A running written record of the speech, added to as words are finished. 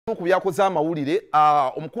ku byakoze amawulire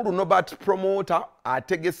omukulu Norbert promoter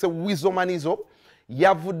ategese Wizomanizo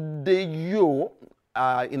yavuddeyo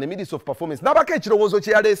in the midst of performance nabako ekirowoozo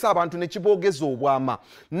kye yaleese abantu ne kiboogeza obwama.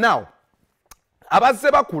 Now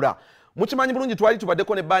abazze bakula mukimanyi bulungi twali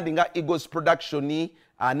tubaddeko ne bandi nga Eagles Production ne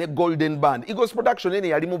Golden Band. Eagles Production ene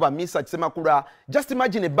yalimu ba Misa Kisemakula. Just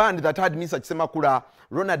imagine a band that had Misa Kisemakula,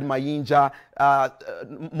 Ronald Mayinja,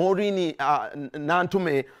 Maureen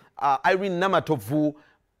Nantume, Irene Namatovu,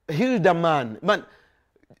 Hilda Man. Man,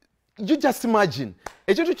 you just imagine.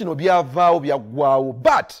 But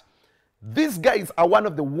these guys are one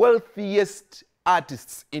of the wealthiest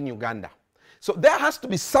artists in Uganda. So there has to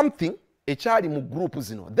be something ekyali mu group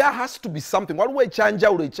zino. There has to be something. Waliwo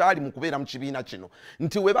ekyanjawulo ekyali mu kubeera mu kibiina kino.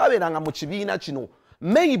 Nti we baabeeranga mu kibiina kino.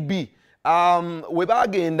 Maybe we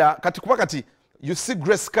baagenda kati kuba kati you see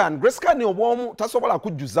Grace Khan. Grace Khan obwomu tasobola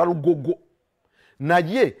kujjuza lugogo.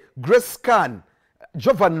 Naye Grace Khan,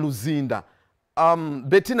 Jovan Luzinda,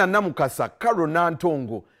 Bettina Namukasa, Carol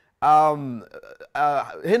Nantongo,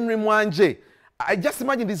 Henry Mwanje. I just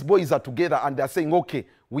imagine these boys are together and they are saying, okay,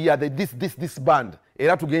 we are the this band.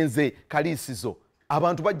 Era tugenze kalisizo.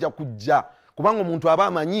 Abantu bajja kujja. Kubanga omuntu aba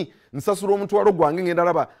amanyi nsasula omuntu walo gwange ngenda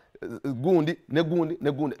laba gundi ne gundi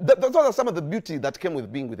ne gundi. Those are some of the beauty that came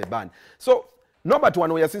with being with the band. So Norbert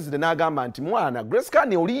wano yasizide n'agamba nti mwana Grace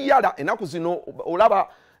Khan oli yala enaku zino olaba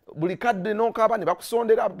buli kadde n'okaba ne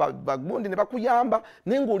bakusondera bagundi ne bakuyamba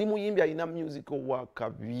nenga oli muyimbi alina music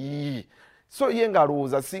wakabi. So ye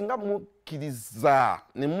ngalowooza singa mukkiriza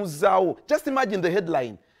ne muzaawo. Just imagine the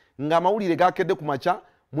headline nga amawulire gakedde ku makya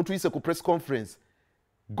mutuyise ku press conference.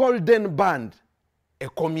 Golden Band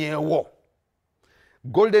ekomyewo.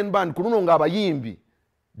 Golden Band kununo nga abayimbi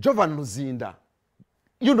Jovan Luzinda.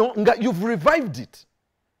 You know, you've revived it.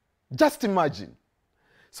 Just imagine.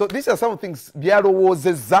 So these are some things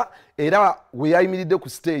byalowoozezza era we yayimiridde ku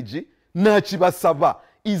stage n'akibasaba.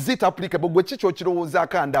 Is it applicable? Gwe kiki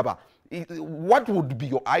okirowoozaako andaba? What would be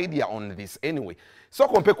your idea on this anyway? So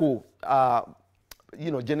compare ku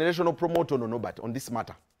generational promoter no but on this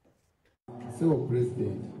matter. So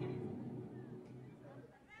President,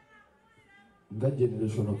 that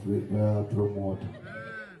generational promoter,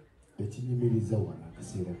 ekinyumiriza wana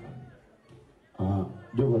akaseera kano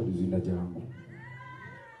Joba Luzinda jangu.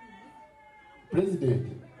 President,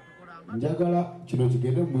 njagala kino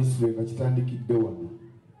kigende mu history nga kitandikidde wano.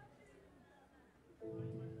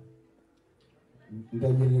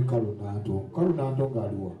 Ndajene Carol Nantongo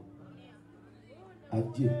aliwa.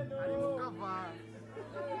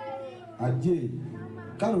 Ajje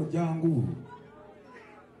Carol jangu.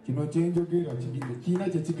 Kino kyenjogera kigende kina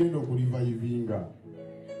kye kigenda okulivayivinga.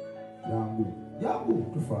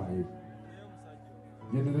 Jangu tufaayo.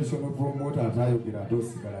 Generational promoter atayogera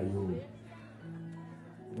tosigalayo.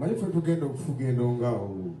 Manyi ffe tugenda okufuga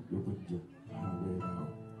endongaawo yokujja.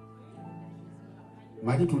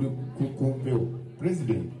 Manyi tuli ku mpewo.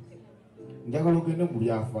 President, njagala ogende mu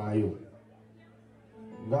byafaayo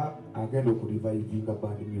nga agenda okulivayivinga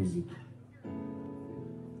band music.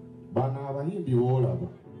 Bano abayimbi boolaba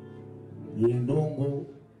y'endongo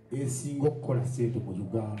esinga okukola ssente mu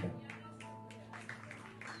Uganda.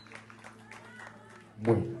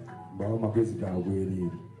 Mwe mbawo magezi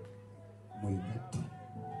gaabwereere mwegatte.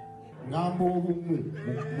 Ngamba obumu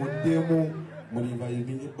muddemu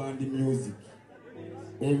mulivayivinga band music.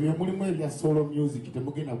 Ebyo mulimu ebya solo music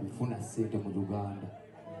temugenda kufuna ssente mu Uganda.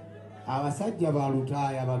 Abasajja ba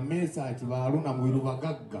lutaaya ba message baluna mu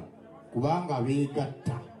bagagga kubanga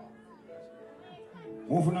beegatta.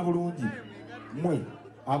 Mufuna bulungi mwe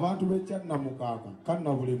abantu b'ekyanna mukaaka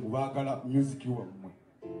kanna bulemu baagala music wammwe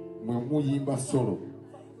mwe muyimba solo.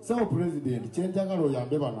 So President kyenjagala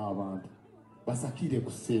oyambe bano abantu basakire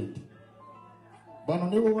ku ssente. Bano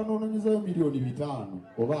ne bwe banoononyezayo milioni 5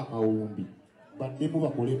 oba akawumbi baddemu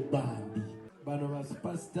bakole bandi. Bano ba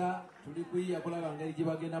superstar tuli kuyiya kulaba ngeri gye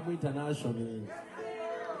bagenda mu international.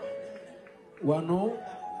 Wano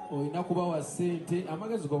olina kubawa ssente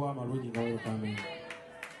amagezi go b'amalungi nga wekamenya.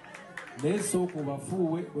 Naye sooka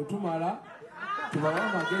obafuuwe bwe tumala tubawa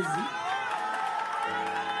amagezi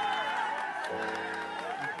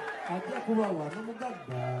ajja kubawa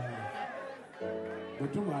n'omugagga. Bwe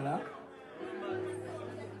tumala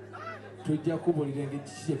tujja kubulira engeri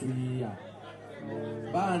kiki kye tuyiiya.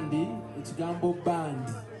 Bandi, ekigambo band,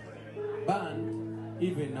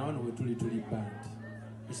 even now we tuli band.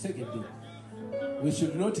 Kitegedde. We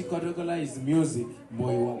should not categorize music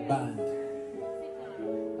moyo band.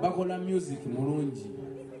 Bakola music mulungi.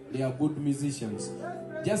 They are good musicians.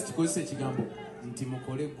 Just because ekigambo nti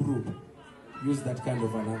mukole group. Use that kind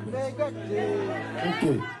of a language.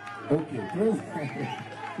 Okay.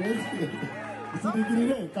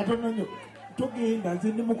 Sirigirire katona nyo. Togenda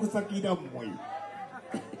nze ndi mukusakira mmwe.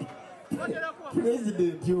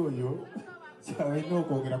 President yoyo kyalina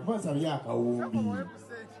okwogera kubasa byakawumbi.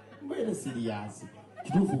 Mbere serious.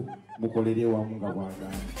 Kitufu mukolere wamu nga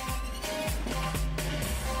bwagamba.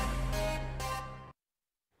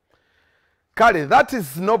 Kale, that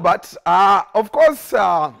is no but. Of course,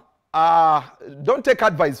 don't take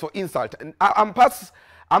advice for insult.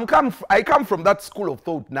 I come from that school of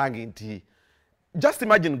thought nange. Just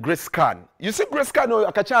imagine Grace Khan. You see Grace Khan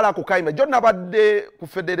akachala kukaimba. John nabadde ku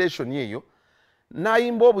federation yeyo.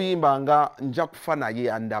 Naimba obuyimba nga nja kufa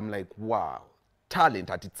naye and I'm like, wow, talent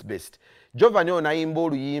at its best. Giovanni naimba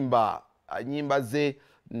oluyimba nyimba ze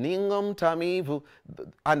Ningom Tamivu,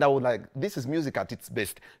 and I was like, this is music at its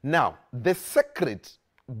best. Now, the secret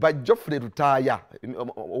by Geoffrey Rutaya,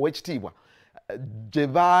 Wechtiwa,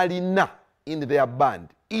 Jevalina in their band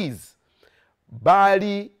is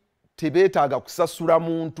Bali Tibetaga Kusasura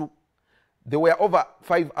Muntu. There were over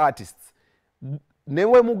 5 artists.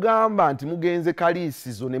 Newe mugamba nti mugenze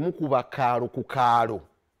kalisizo ne mukuba karo ku karo.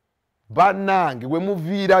 Banange we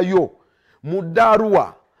muvirayo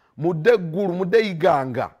mudarwa mudde ggulu mudde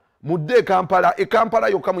iganga mudde Kampala Kampala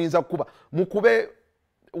yokka muyinza kuba mukube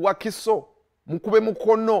wakiso mukube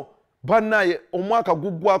mukono banaye omwaka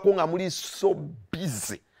guggwako nga muli so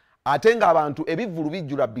busy ate nga abantu ebivulu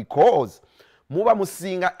bijjula because muba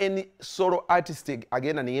musinga any solo artist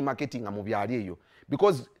agenda ne marketing mu byali eyo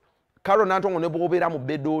because Carol Nantongo ne bobera mu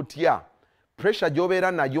bedotya pressure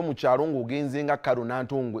jobera nayo mu kyalo ng'ogenze nga Carol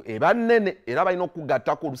Nantongo eba nnene era balina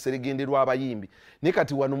okugattako oluseregenderwa abayimbi ne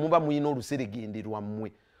kati wano muba muyina oluseregenderwa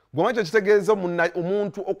mmwe gwomakyo kitegeeza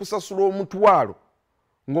omuntu okusasula omutwalo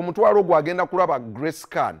ng'omutwalo gwo agenda kulaba Grace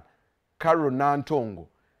Khan, Carol Nantongo,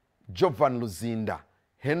 Jovan Luzinda,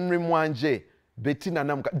 Henry Mwanje, Bettina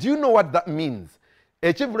Namuka. Do you know what that means?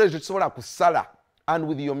 Ekivulu ekyo kisobola kusala and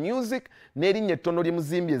with your music n'erinnya ettono lye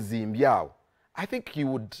muzimbye zimbyawo. I think you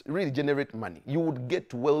would really generate money. You would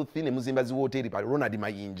get wealthy ne muzimba zi hoteli pa Ronald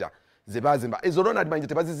Mayinja. Zebazimba. Ezo Ronald Mayinja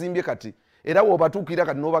tebazizimbye kati. Era wo batuukira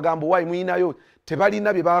kati n'obagamba why muyinayo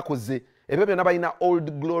tebalina bye baakoze. Ebyo byonna balina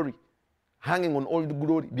old glory. Hanging on old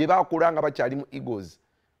glory. Bye baakola nga bakyali mu egos.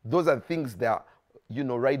 Those are things they are,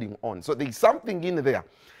 riding on. So there is something in there.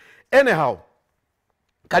 Anyhow,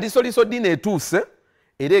 kalisoliso dine etuuse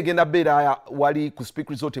era egenda beera wali ku Speak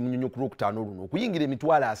Resort Munyonyo ku Lwokutaano luno okuyingira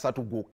emitwalo 3